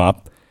look him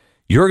up,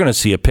 you're going to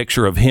see a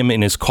picture of him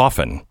in his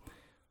coffin.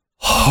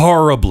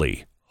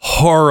 Horribly,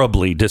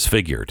 horribly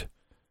disfigured.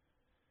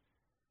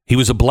 He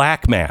was a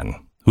black man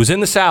who was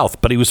in the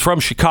South, but he was from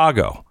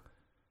Chicago.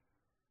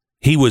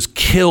 He was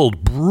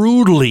killed,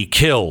 brutally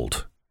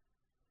killed.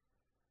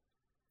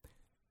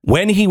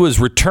 When he was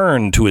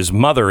returned to his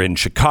mother in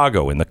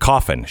Chicago in the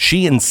coffin,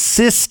 she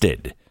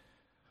insisted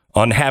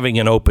on having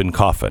an open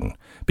coffin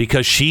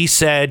because she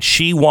said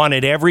she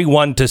wanted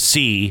everyone to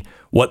see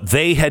what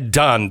they had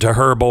done to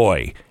her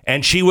boy.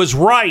 And she was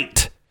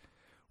right.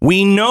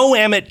 We know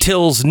Emmett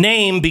Till's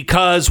name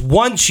because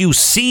once you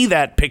see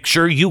that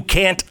picture, you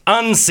can't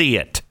unsee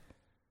it.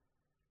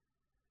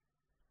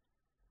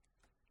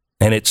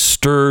 And it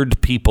stirred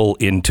people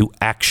into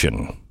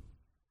action.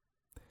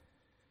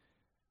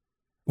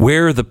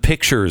 Where are the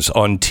pictures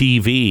on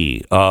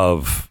TV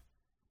of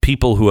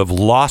people who have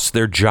lost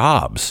their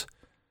jobs?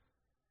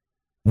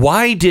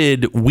 Why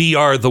did We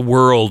Are the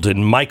World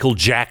and Michael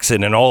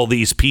Jackson and all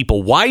these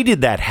people, why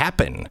did that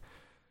happen?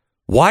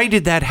 Why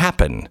did that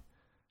happen?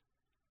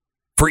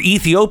 For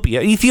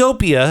Ethiopia,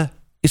 Ethiopia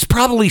is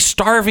probably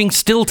starving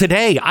still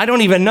today. I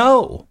don't even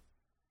know.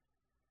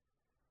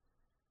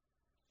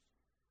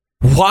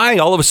 Why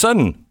all of a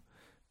sudden?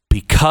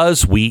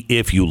 Because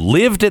if you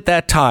lived at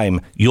that time,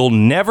 you'll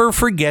never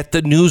forget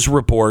the news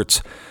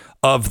reports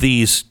of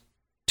these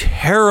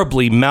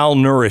terribly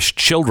malnourished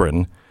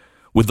children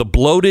with the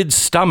bloated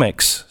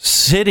stomachs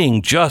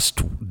sitting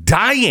just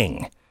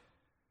dying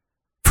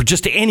for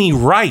just any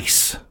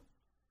rice.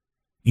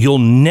 You'll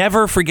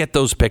never forget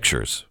those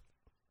pictures.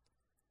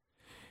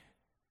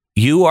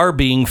 You are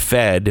being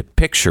fed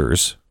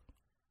pictures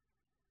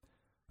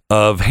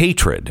of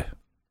hatred.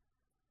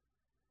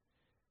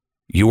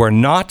 You are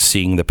not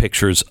seeing the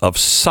pictures of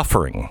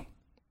suffering.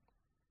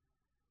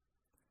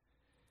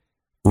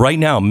 Right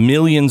now,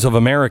 millions of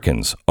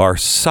Americans are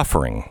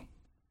suffering.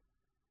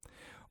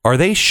 Are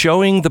they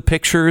showing the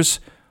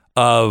pictures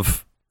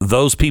of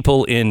those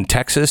people in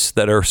Texas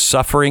that are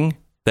suffering,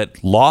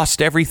 that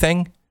lost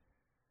everything,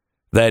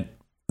 that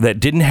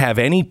didn't have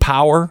any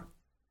power?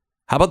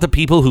 How about the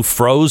people who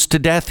froze to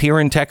death here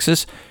in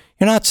Texas?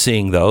 You're not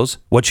seeing those.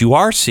 What you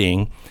are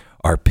seeing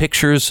are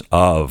pictures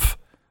of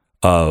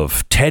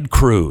Ted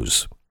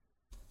Cruz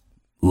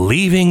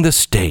leaving the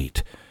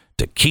state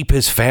to keep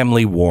his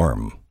family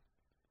warm.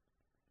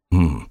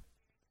 I'm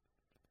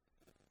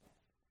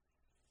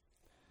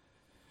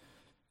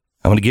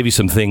going to give you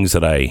some things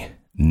that I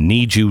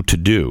need you to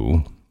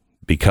do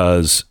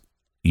because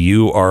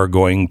you are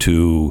going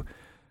to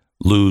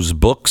lose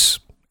books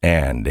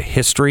and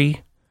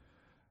history,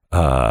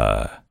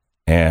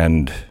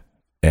 and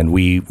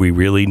we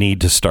really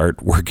need to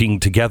start working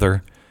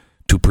together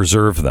to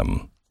preserve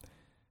them.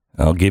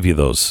 I'll give you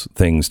those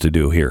things to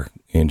do here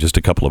in just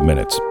a couple of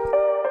minutes.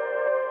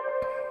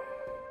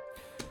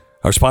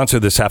 Our sponsor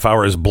this half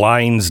hour is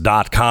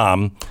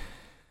Blinds.com.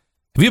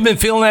 Have you been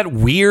feeling that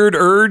weird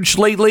urge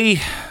lately?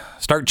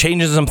 Start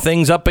changing some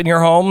things up in your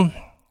home?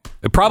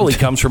 It probably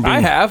comes from being... I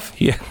have.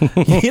 Yeah.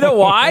 You know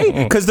why?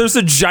 Because there's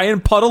a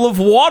giant puddle of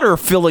water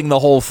filling the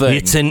whole thing.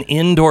 It's an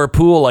indoor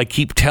pool, I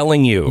keep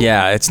telling you.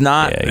 Yeah, it's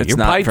not. Yeah, it's your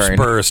not pipes very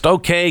burst.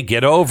 Okay,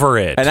 get over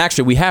it. And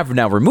actually, we have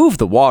now removed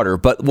the water,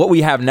 but what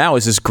we have now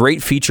is this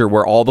great feature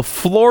where all the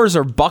floors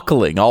are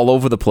buckling all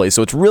over the place.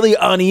 So it's really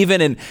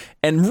uneven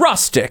and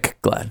rustic,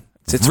 Glenn.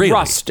 It's really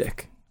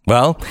rustic.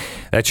 Well,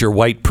 that's your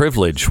white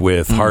privilege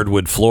with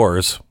hardwood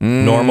floors.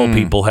 Normal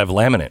people have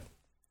laminate.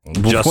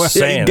 Just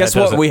saying. Guess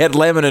what? We had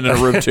laminate in a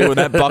room too, and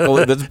that's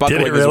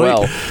buckling as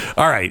well.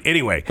 All right.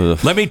 Anyway,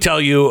 let me tell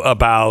you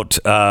about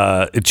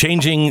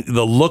changing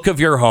the look of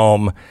your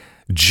home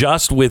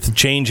just with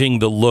changing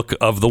the look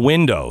of the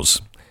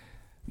windows.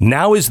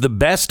 Now is the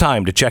best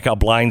time to check out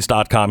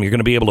Blinds.com. You're going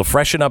to be able to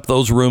freshen up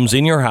those rooms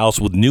in your house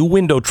with new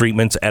window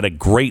treatments at a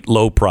great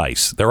low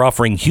price. They're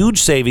offering huge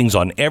savings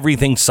on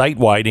everything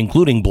site-wide,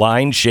 including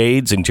blinds,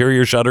 shades,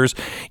 interior shutters,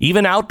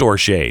 even outdoor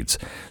shades.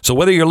 So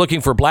whether you're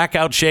looking for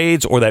blackout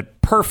shades or that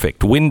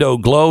perfect window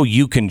glow,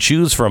 you can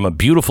choose from a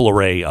beautiful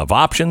array of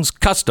options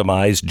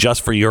customized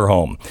just for your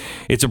home.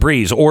 It's a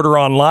breeze. Order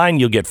online.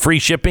 You'll get free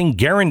shipping,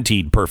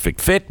 guaranteed perfect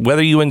fit,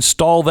 whether you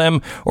install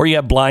them or you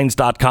have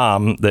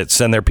Blinds.com that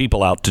send their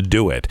people out to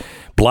do it.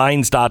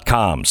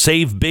 Blinds.com.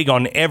 Save big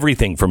on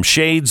everything from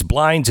shades,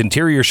 blinds,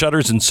 interior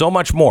shutters, and so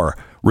much more.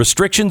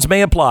 Restrictions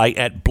may apply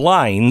at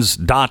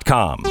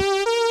Blinds.com.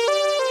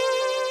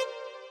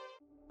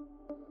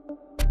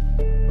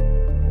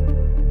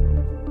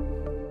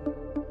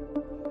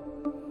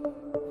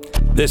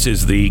 This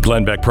is the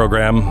Glenn Beck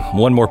program.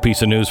 One more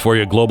piece of news for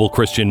you. Global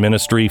Christian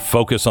Ministry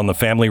Focus on the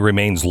Family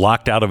remains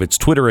locked out of its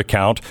Twitter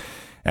account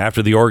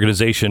after the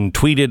organization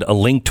tweeted a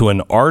link to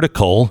an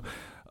article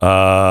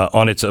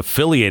on its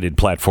affiliated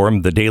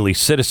platform, The Daily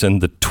Citizen.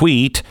 The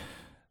tweet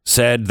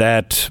said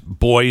that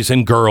boys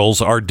and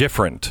girls are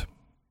different.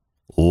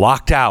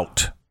 Locked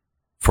out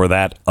for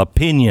that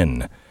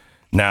opinion.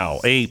 Now,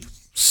 a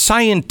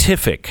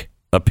scientific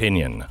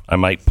opinion, I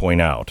might point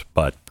out,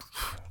 but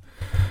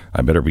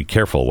I better be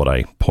careful what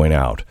I point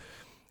out.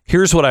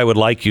 Here's what I would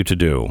like you to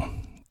do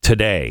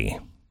today.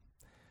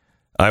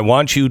 I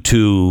want you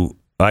to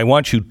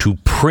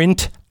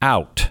print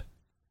out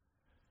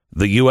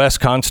the U.S.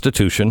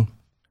 Constitution,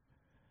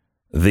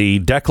 the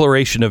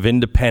Declaration of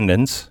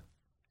Independence,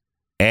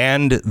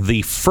 and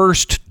the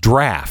first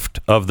draft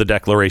of the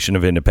Declaration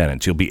of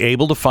Independence. You'll be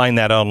able to find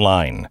that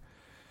online.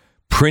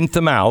 Print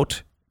them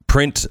out.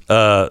 Print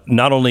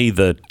not only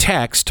the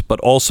text, but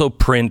also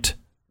print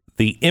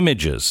the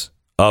images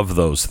of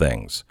those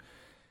things.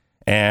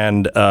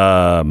 And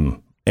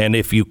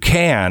if you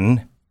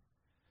can,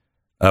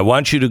 I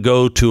want you to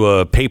go to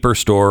a paper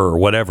store or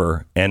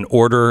whatever and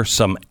order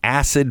some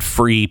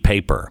acid-free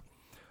paper.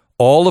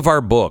 All of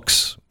our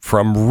books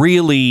from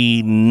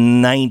really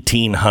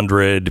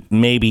 1900,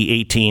 maybe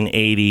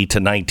 1880 to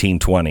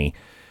 1920,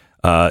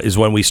 is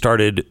when we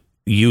started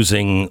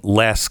using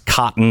less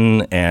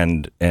cotton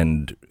and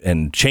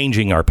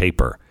changing our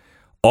paper.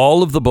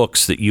 All of the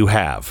books that you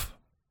have,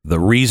 the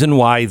reason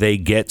why they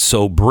get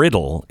so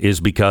brittle is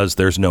because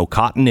there's no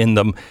cotton in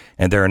them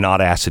and they're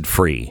not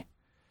acid-free.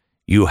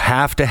 You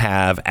have to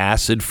have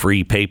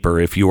acid-free paper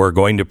if you are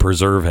going to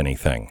preserve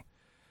anything.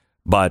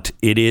 But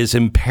it is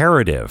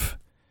imperative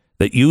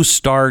that you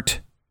start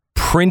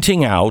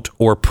printing out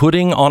or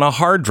putting on a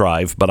hard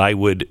drive, but I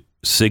would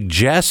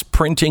suggest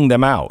printing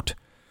them out.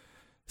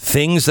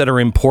 Things that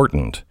are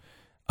important.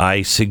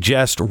 I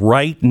suggest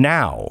right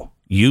now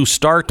you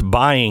start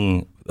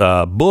buying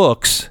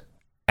books,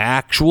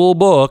 actual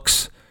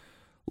books,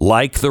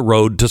 like The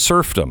Road to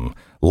Serfdom,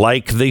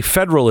 like the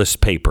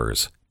Federalist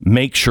Papers.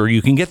 Make sure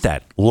you can get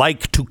that.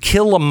 Like To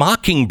Kill a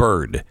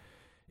Mockingbird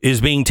is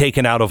being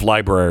taken out of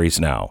libraries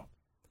now.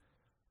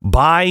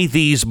 Buy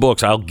these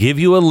books. I'll give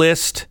you a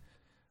list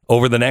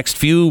over the next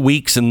few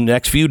weeks and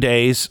next few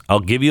days.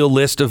 I'll give you a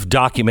list of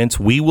documents.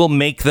 We will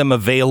make them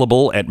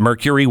available at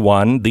Mercury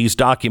One, these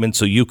documents,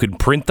 so you can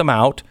print them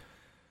out.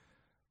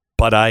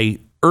 But I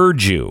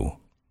urge you,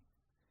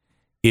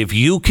 if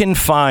you can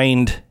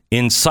find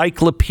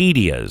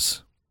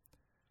encyclopedias,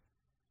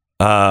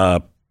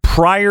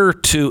 prior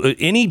to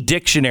any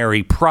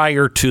dictionary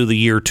prior to the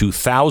year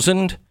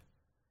 2000,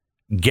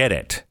 get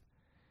it.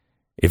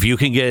 If you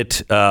can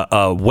get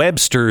a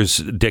Webster's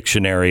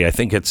dictionary, I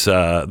think it's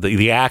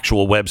the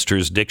actual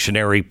Webster's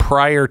dictionary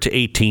prior to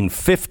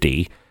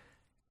 1850,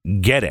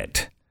 get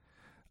it.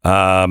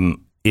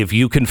 If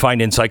you can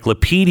find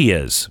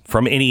encyclopedias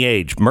from any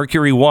age,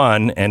 Mercury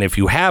one, and if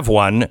you have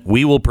one,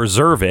 we will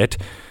preserve it.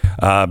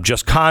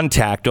 Just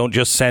contact, don't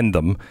just send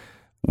them.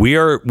 We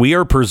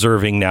are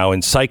preserving now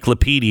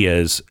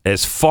encyclopedias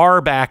as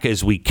far back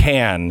as we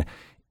can,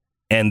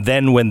 and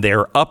then when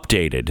they're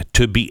updated,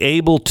 to be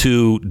able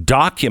to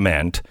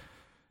document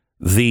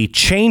the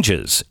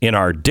changes in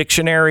our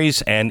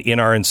dictionaries and in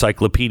our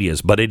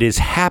encyclopedias. But it is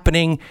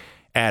happening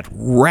at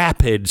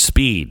rapid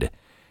speed.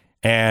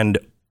 And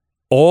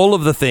all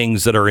of the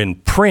things that are in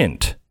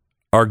print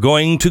are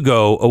going to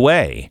go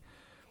away.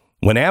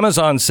 When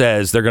Amazon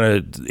says they're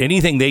going to,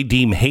 anything they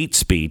deem hate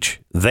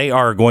speech, they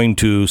are going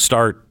to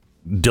start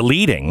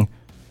deleting.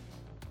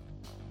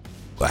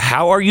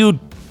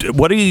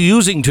 What are you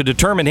using to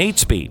determine hate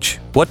speech?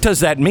 What does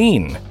that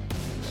mean?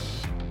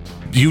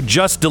 You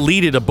just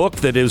deleted a book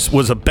that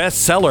was a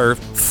bestseller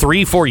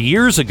 3-4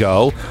 years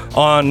ago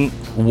on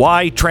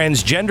why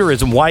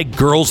transgenderism, why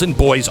girls and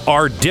boys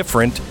are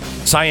different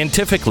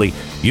scientifically.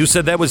 You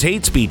said that was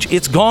hate speech.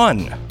 It's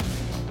gone.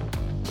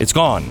 It's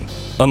gone.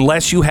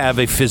 Unless you have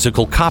a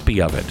physical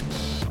copy of it.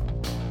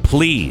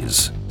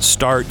 Please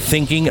start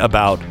thinking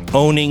about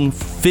owning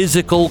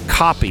physical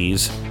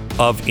copies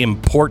of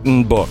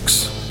important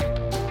books.